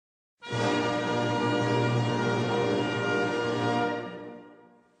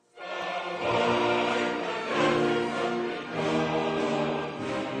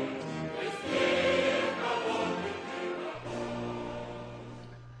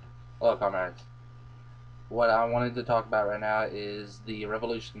Hello, comrades. What I wanted to talk about right now is the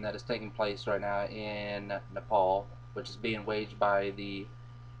revolution that is taking place right now in Nepal, which is being waged by the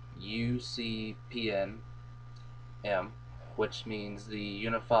UCPN, which means the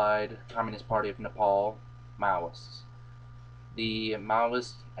Unified Communist Party of Nepal Maoists. The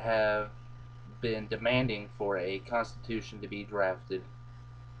Maoists have been demanding for a constitution to be drafted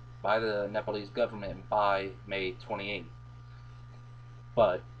by the Nepalese government by May 28th.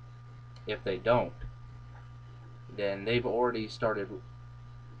 But if they don't, then they've already started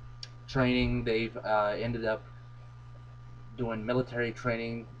training. They've ended up doing military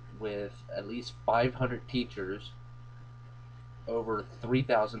training with at least 500 teachers, over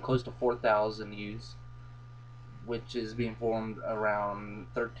 3,000, close to 4,000 youths, which is being formed around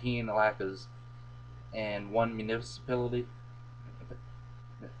 13 alakas and one municipality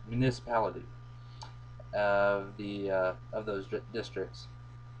of those districts.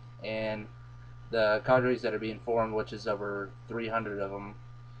 And the cadres that are being formed, which is over 300 of them,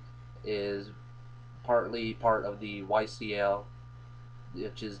 is partly part of the YCL,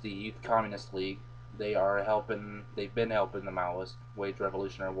 which is the Youth Communist League. They've been helping the Maoists wage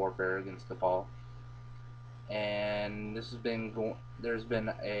revolutionary warfare against Nepal. And there's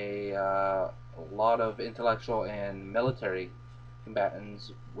been a lot of intellectual and military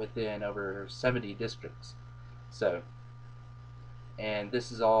combatants within over 70 districts. And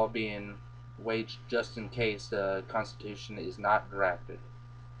this is all being waged just in case the Constitution is not drafted.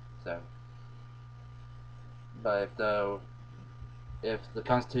 But if the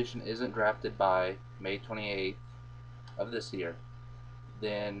Constitution isn't drafted by May 28th of this year,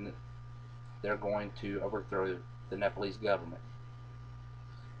 then they're going to overthrow the Nepalese government.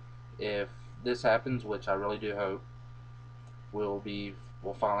 If this happens, which I really do hope, we'll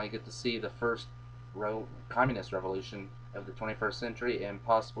finally get to see the first communist revolution of the 21st century, and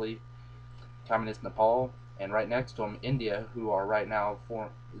possibly communist Nepal, and right next to them India, who are right now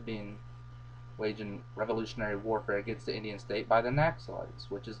waging revolutionary warfare against the Indian state by the Naxalites,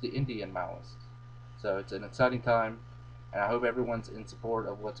 which is the Indian Maoists. So it's an exciting time, and I hope everyone's in support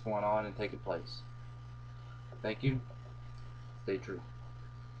of what's going on and taking place. Thank you. Stay true.